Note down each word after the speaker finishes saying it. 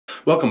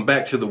Welcome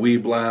back to the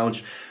Weeb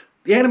Lounge.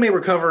 The anime we're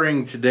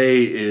covering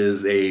today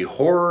is a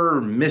horror,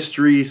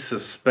 mystery,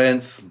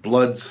 suspense,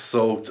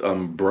 blood-soaked,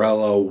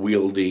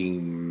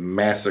 umbrella-wielding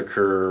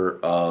massacre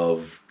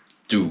of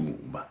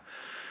doom.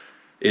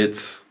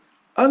 It's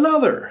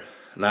another.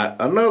 Not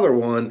another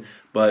one,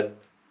 but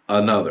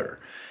another.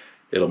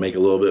 It'll make a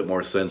little bit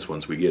more sense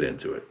once we get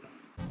into it.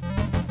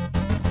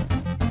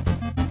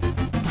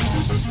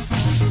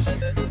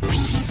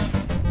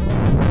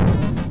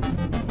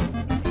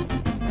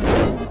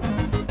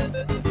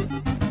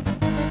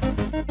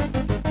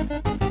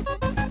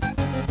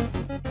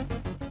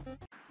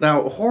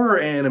 Now, horror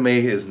anime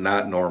is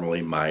not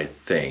normally my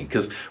thing,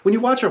 because when you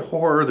watch a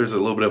horror, there's a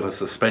little bit of a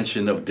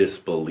suspension of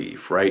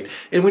disbelief, right?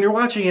 And when you're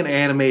watching an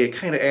anime, it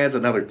kind of adds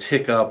another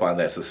tick up on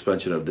that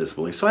suspension of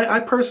disbelief. So I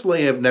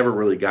personally have never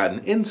really gotten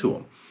into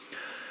them.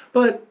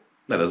 But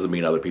that doesn't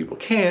mean other people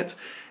can't,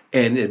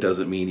 and it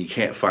doesn't mean you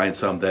can't find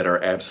some that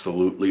are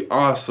absolutely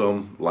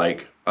awesome,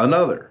 like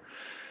another.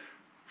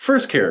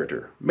 First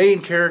character,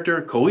 main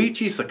character,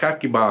 Koichi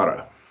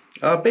Sakakibara.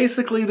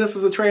 Basically, this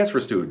is a transfer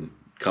student.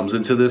 Comes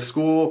into this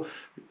school,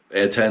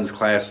 attends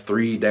class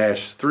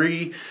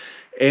 3-3,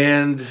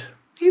 and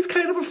he's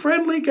kind of a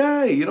friendly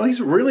guy. You know, he's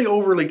really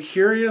overly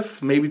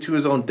curious, maybe to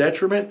his own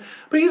detriment,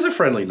 but he's a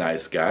friendly,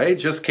 nice guy.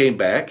 Just came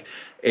back,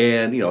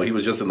 and, you know, he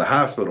was just in the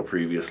hospital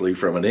previously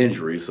from an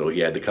injury, so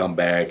he had to come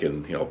back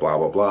and, you know, blah,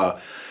 blah,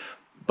 blah.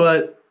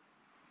 But,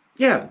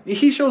 yeah,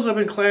 he shows up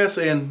in class,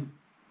 and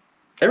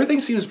everything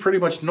seems pretty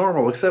much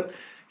normal, except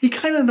he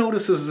kind of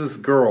notices this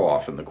girl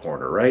off in the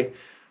corner, right?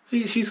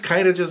 She's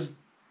kind of just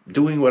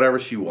doing whatever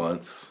she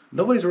wants.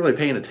 Nobody's really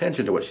paying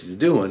attention to what she's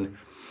doing.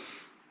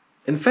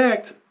 In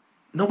fact,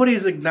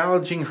 nobody's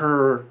acknowledging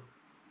her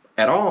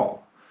at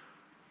all.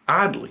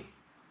 Oddly.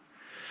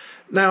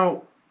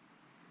 Now,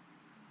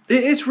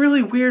 it's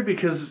really weird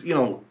because, you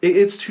know,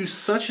 it's to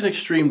such an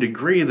extreme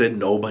degree that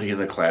nobody in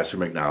the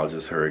classroom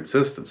acknowledges her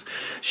existence.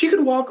 She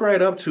could walk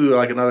right up to,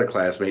 like, another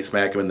classmate,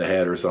 smack him in the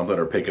head or something,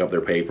 or pick up their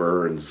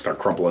paper and start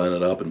crumpling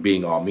it up and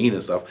being all mean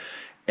and stuff,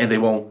 and they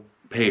won't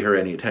pay her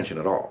any attention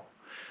at all.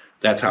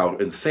 That's how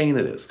insane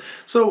it is.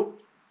 So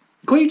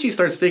Koichi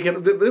starts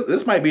thinking,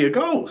 this might be a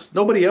ghost.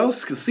 Nobody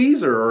else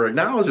sees her or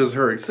acknowledges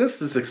her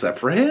existence except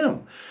for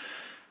him.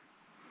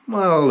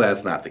 Well,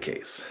 that's not the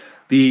case.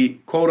 The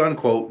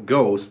quote-unquote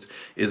ghost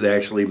is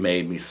actually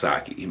Mei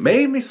Misaki.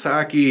 Mei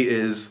Misaki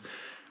is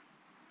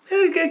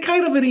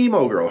kind of an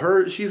emo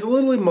girl. She's a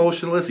little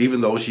emotionless,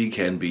 even though she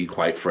can be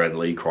quite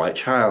friendly, quite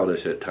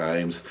childish at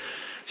times.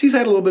 She's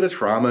had a little bit of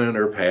trauma in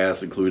her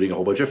past, including a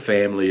whole bunch of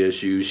family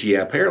issues. She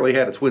apparently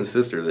had a twin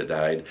sister that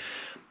died.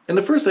 And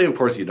the first thing, of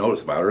course, you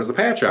notice about her is the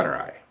patch on her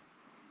eye.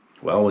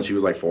 Well, when she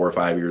was like 4 or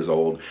 5 years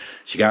old,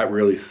 she got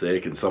really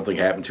sick and something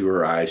happened to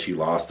her eye. She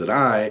lost an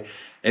eye.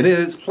 And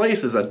in its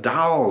place is a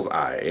doll's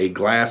eye, a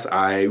glass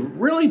eye,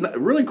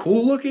 really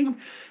cool looking,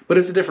 but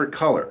it's a different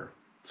color.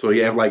 So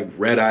you have like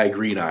red eye,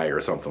 green eye or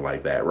something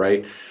like that,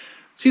 right?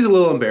 She's a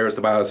little embarrassed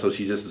about it, so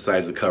she just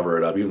decides to cover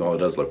it up, even though it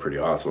does look pretty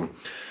awesome.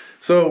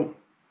 So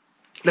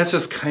that's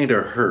just kind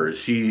of her.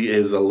 She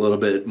is a little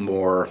bit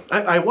more,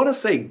 I want to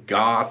say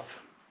goth,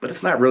 but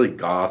it's not really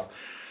goth.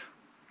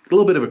 A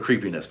little bit of a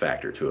creepiness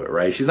factor to it,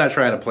 right? She's not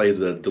trying to play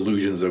the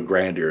delusions of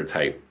grandeur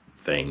type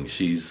thing.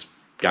 She's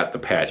got the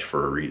patch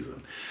for a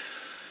reason.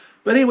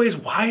 But anyways,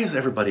 why is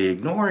everybody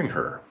ignoring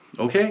her?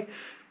 Okay?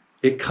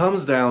 It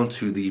comes down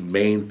to the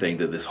main thing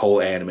that this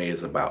whole anime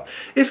is about.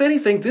 If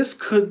anything, this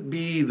could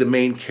be the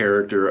main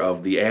character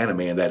of the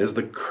anime, and that is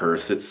the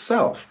curse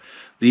itself.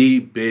 The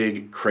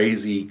big,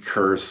 crazy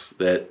curse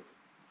that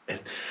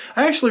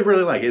I actually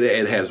really like.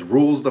 It has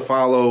rules to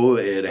follow.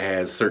 It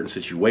has certain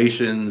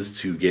situations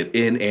to get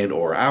in and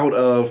or out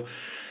of.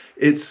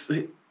 It's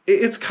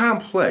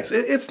complex.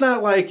 It's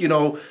not like, you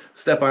know,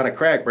 step on a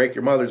crack, break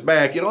your mother's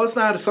back. You know, it's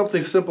not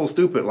something simple,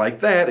 stupid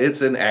like that.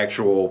 It's an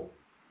actual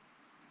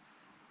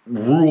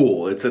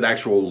rule. It's an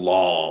actual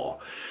law.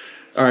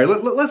 All right,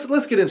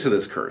 let's get into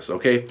this curse,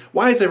 okay?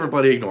 Why is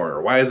everybody ignoring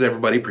her? Why is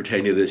everybody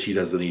pretending that she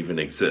doesn't even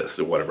exist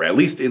or whatever, at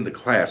least in the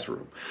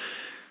classroom?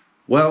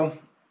 Well,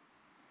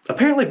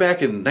 apparently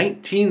back in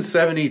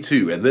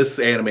 1972, and this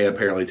anime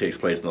apparently takes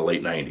place in the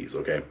late 90s,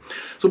 okay?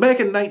 So back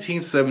in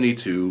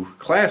 1972,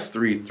 class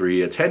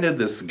 3-3 attended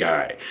this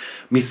guy,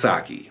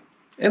 Misaki.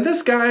 And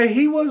this guy,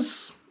 he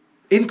was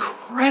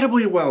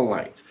incredibly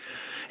well-liked,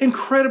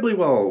 incredibly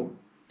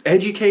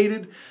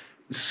well-educated,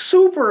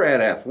 super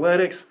at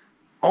athletics,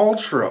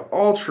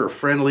 ultra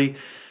friendly,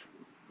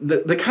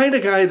 the kind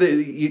of guy that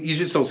you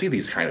just don't see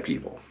these kind of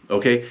people,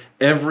 okay?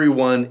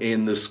 Everyone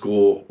in the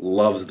school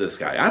loves this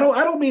guy. I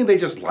don't mean they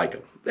just like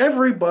him.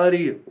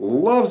 Everybody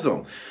loves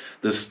him.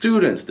 The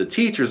students, the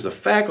teachers, the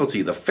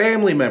faculty, the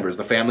family members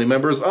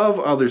of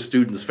other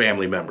students'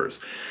 family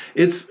members.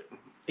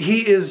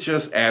 He is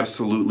just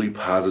absolutely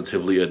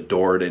positively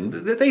adored, and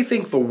they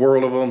think the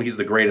world of him. He's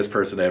the greatest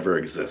person that ever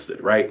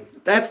existed, right?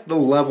 That's the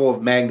level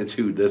of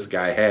magnitude this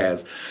guy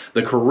has,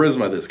 the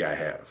charisma this guy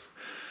has.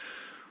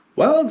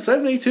 Well, in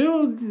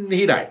 72,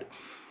 he died.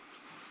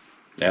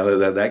 Now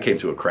that came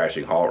to a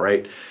crashing halt,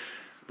 right?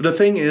 But the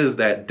thing is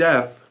that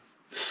death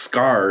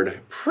scarred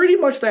pretty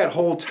much that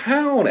whole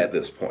town at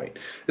this point,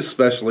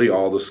 especially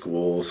all the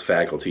schools,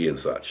 faculty, and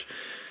such,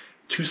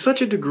 to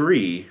such a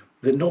degree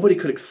that nobody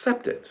could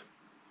accept it.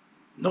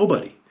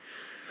 Nobody.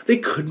 They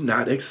could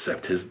not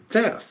accept his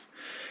death.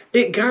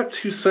 It got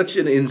to such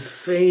an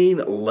insane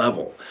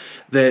level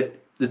that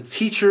the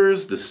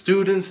teachers, the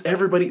students,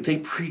 everybody, they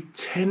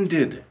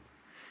pretended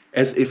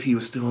as if he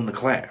was still in the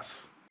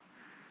class.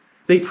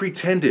 They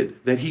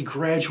pretended that he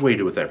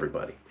graduated with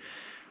everybody.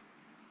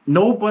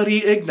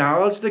 Nobody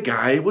acknowledged the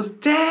guy was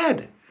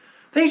dead.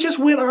 They just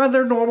went on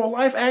their normal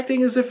life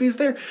acting as if he's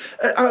there.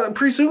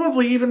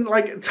 Presumably even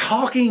like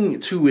talking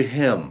to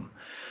him.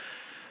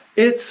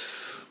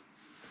 It's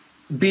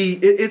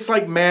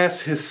like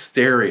mass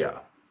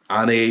hysteria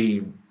on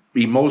a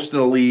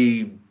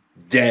emotionally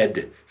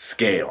dead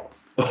scale.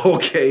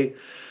 Okay?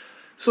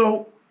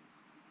 So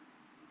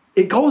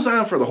it goes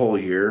on for the whole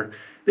year.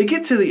 They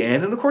get to the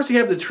end, and of course you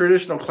have the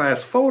traditional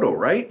class photo,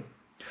 right?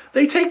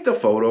 They take the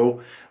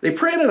photo, they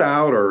print it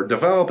out or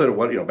develop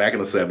it, back in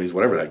the 70s,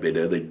 whatever the heck they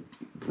did. They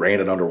ran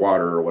it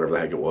underwater or whatever the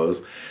heck it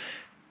was.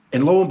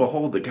 And lo and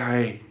behold, the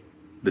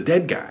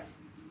dead guy,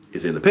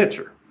 is in the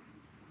picture.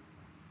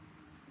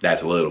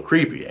 That's a little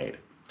creepy, ain't it?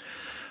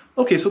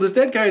 Okay, so this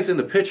dead guy's in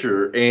the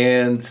picture,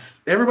 and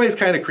everybody's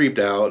kind of creeped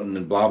out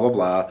and blah, blah,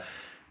 blah.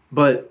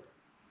 But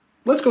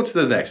let's go to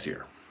the next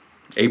year.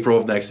 April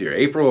of next year.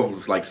 April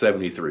of like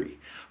 73.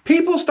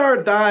 People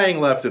start dying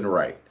left and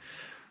right.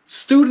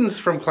 Students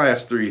from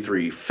class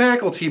 3-3,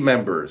 faculty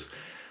members,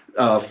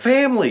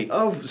 family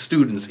of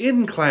students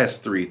in class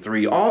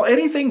 3-3,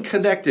 anything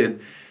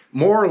connected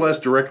more or less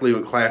directly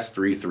with class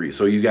 3-3.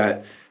 So you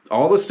got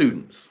all the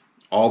students,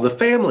 all the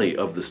family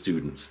of the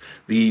students,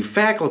 the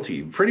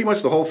faculty, pretty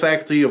much the whole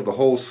faculty of the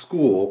whole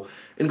school,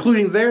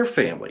 including their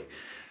family.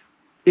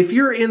 If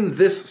you're in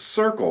this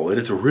circle, and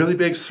it's a really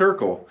big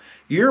circle,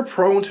 you're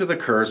prone to the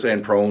curse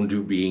and prone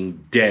to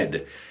being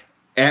dead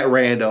at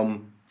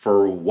random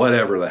for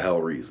whatever the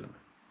hell reason.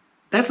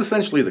 That's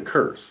essentially the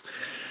curse.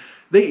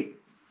 They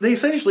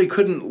essentially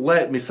couldn't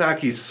let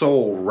Misaki's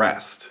soul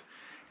rest.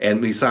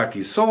 And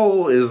Misaki's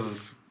soul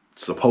is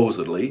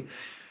supposedly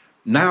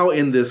now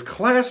in this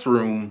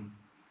classroom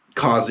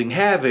causing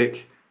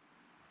havoc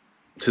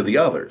to the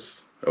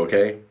others,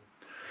 okay?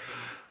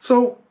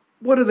 So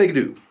what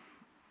do?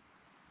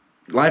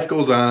 Life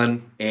goes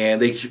on,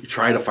 and they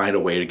try to find a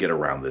way to get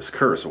around this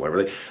curse or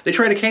whatever. They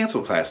try to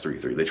cancel class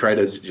 3-3. They try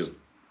to just,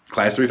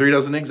 class 3-3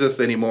 doesn't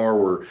exist anymore.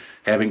 We're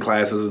having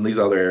classes in these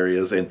other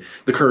areas, and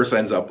the curse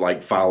ends up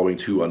like following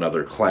to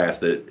another class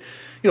that,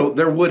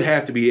 there would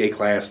have to be a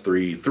class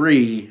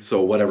 3-3,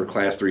 so whatever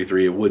class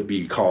 3-3 it would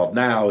be called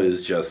now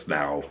is just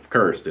now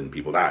cursed and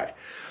people die.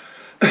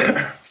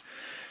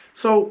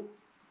 So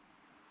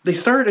they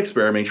started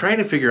experimenting, trying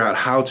to figure out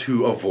how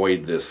to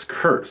avoid this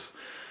curse.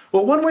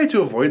 Well, one way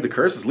to avoid the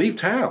curse is leave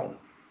town.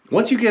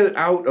 Once you get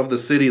out of the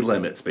city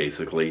limits,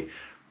 basically,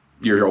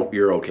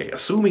 you're okay,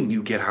 assuming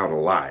you get out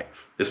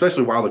alive,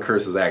 especially while the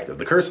curse is active.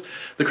 The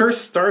curse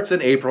starts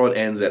in April and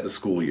ends at the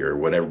school year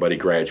when everybody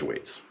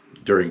graduates,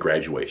 during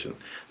graduation.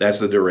 That's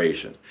the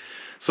duration.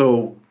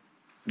 So,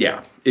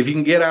 yeah, if you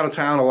can get out of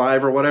town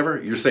alive or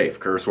whatever, you're safe.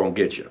 Curse won't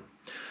get you.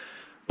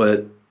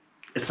 But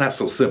it's not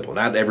so simple.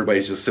 Not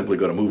everybody's just simply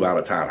going to move out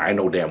of town. I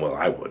know damn well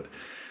I would.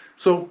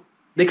 So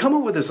they come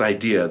up with this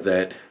idea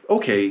that,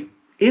 okay,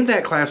 in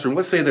that classroom,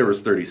 let's say there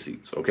was 30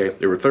 seats, okay?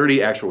 There were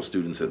 30 actual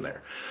students in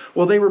there.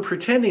 Well, they were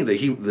pretending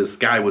that this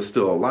guy was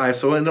still alive,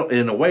 so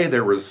in a way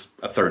there was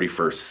a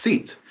 31st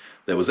seat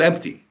that was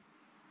empty.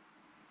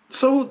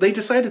 So they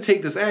decided to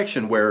take this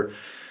action where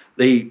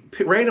they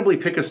randomly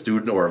pick a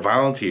student or a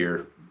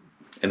volunteer,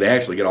 and they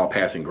actually get all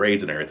passing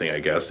grades and everything, I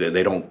guess.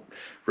 They don't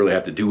really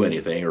have to do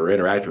anything or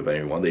interact with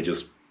anyone. They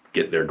just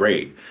get their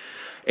grade.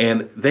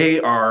 And they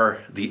are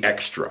the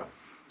extra.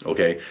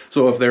 Okay,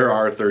 so if there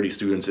are 30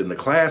 students in the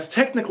class,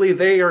 technically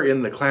they are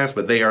in the class,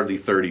 but they are the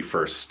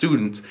 31st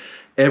student.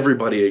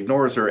 Everybody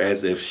ignores her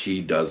as if she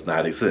does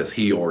not exist,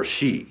 he or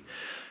she.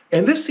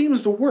 And this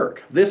seems to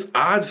work. This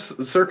odd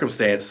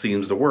circumstance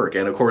seems to work.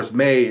 And of course,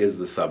 May is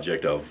the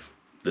subject of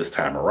this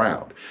time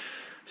around.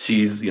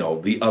 She's,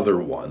 the other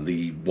one,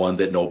 the one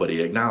that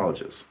nobody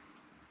acknowledges.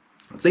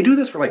 So they do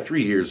this for like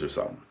 3 years or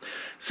something.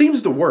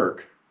 Seems to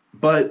work,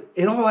 but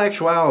in all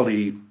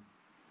actuality,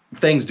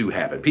 things do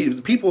happen.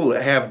 People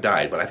have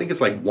died, but I think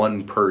it's like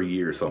 1 per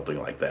year, something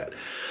like that.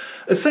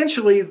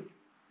 Essentially,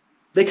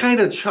 they kind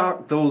of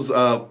chalk those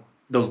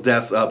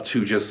deaths up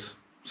to just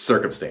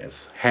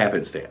circumstance,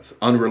 happenstance,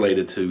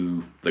 unrelated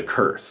to the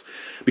curse.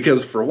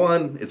 Because for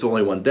one, it's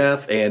only one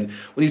death, and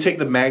when you take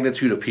the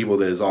magnitude of people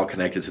that is all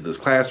connected to this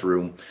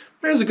classroom,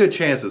 there's a good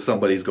chance that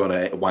somebody's going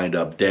to wind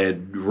up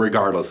dead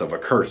regardless of a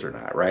curse or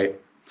not, right?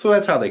 So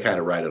that's how they kind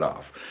of write it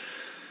off.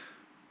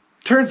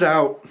 Turns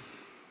out,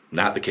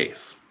 not the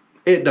case.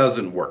 It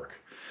doesn't work.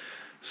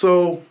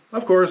 So,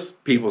 of course,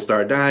 people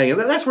start dying, and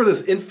that's where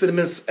this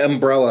infamous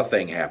umbrella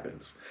thing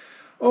happens.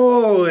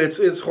 Oh,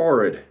 it's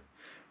horrid.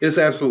 It's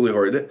absolutely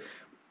horrid.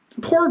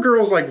 Poor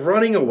girl's like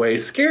running away,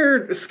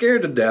 scared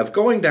to death,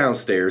 going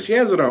downstairs. She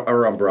has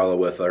her umbrella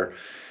with her,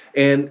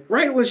 And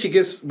right when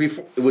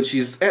when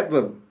she's at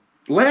the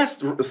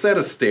last set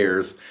of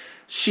stairs,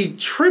 she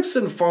trips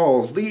and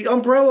falls. The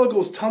umbrella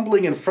goes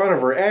tumbling in front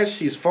of her as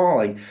she's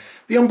falling.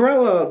 The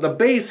umbrella, the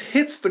base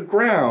hits the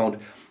ground.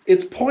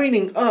 It's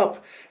pointing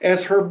up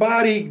as her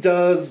body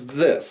does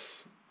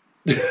this.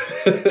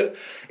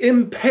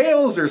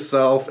 Impales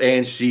herself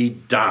and she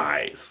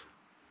dies.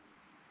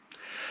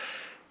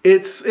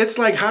 It's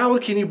like, how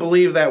can you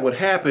believe that would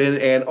happen?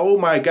 And oh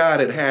my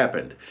God, it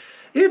happened.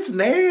 It's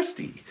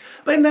nasty.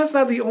 But that's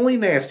not the only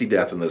nasty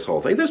death in this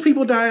whole thing. There's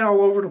people dying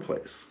all over the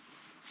place.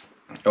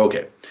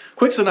 Okay,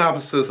 quick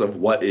synopsis of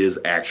what is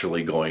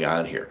actually going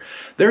on here.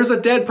 There's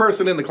a dead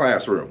person in the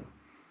classroom.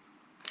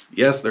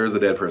 Yes, there is a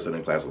dead person in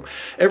the classroom.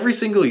 Every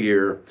single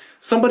year,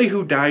 somebody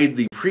who died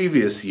the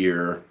previous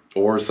year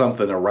or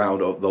something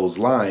around those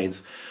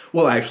lines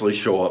will actually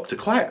show up to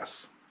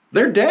class.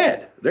 They're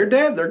dead. They're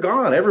dead. They're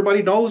gone.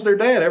 Everybody knows they're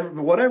dead.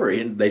 Whatever.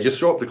 And they just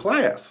show up to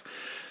class.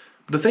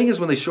 The thing is,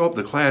 when they show up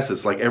to class,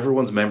 it's like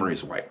everyone's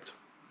memory's wiped.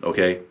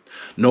 Okay?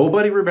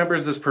 Nobody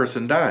remembers this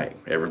person dying.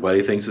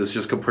 Everybody thinks it's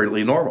just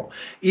completely normal.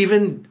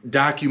 Even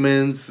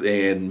documents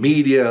and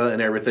media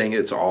and everything,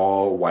 it's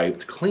all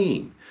wiped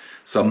clean.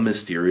 Some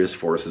mysterious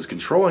force is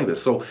controlling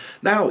this. So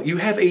now you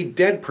have a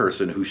dead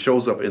person who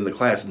shows up in the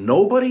class.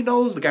 Nobody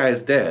knows the guy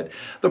is dead.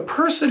 The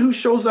person who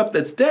shows up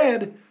that's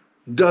dead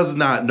does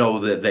not know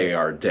that they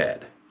are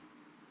dead.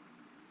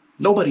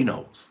 Nobody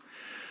knows.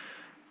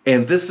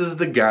 And this is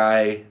the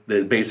guy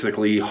that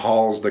basically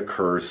hauls the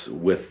curse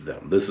with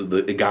them. This is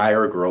the guy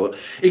or a girl.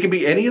 It can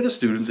be any of the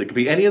students. It could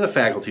be any of the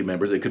faculty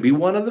members. It could be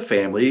one of the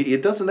family.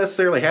 It doesn't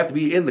necessarily have to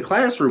be in the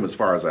classroom as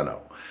far as I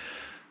know.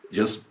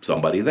 Just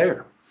somebody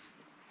there.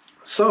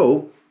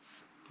 So,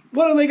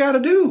 what do they got to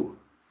do?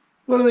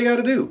 What do they got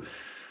to do?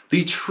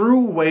 The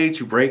true way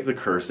to break the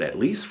curse, at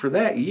least for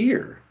that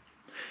year,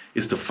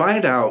 is to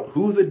find out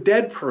who the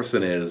dead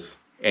person is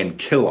and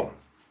kill them.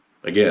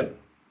 Again,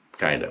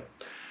 kind of.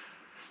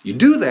 You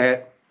do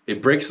that,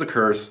 it breaks the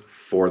curse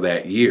for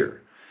that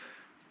year.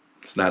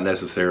 It's not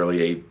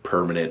necessarily a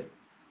permanent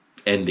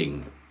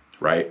ending,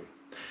 right?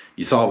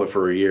 You solve it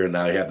for a year and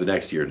now you have the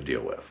next year to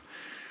deal with.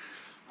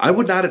 I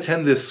would not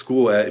attend this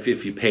school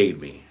if you paid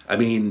me. I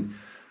mean,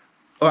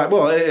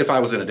 well, if I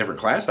was in a different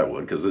class, I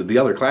would, because the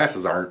other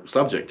classes aren't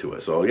subject to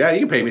it. So yeah,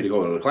 you can pay me to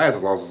go to the class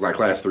as long as it's not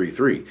class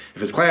 3-3.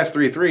 If it's class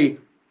 3-3,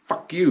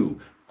 fuck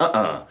you.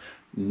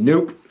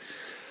 Nope.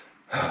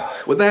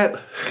 With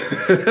that,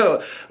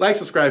 like,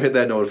 subscribe, hit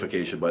that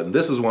notification button.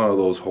 This is one of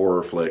those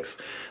horror flicks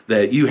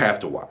that you have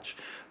to watch.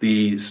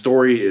 The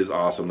story is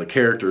awesome. The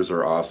characters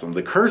are awesome.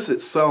 The curse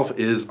itself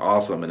is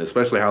awesome, and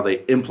especially how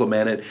they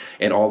implement it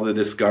and all the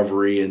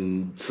discovery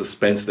and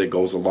suspense that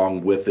goes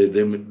along with it.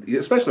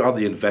 Especially all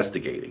the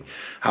investigating,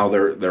 how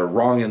they're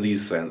wrong in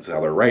these sense, how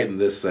they're right in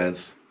this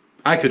sense.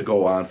 I could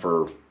go on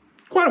for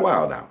quite a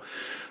while now,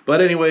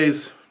 but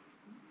anyways,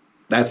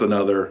 it's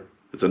another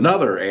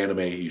anime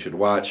you should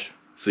watch.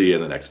 See you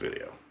in the next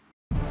video.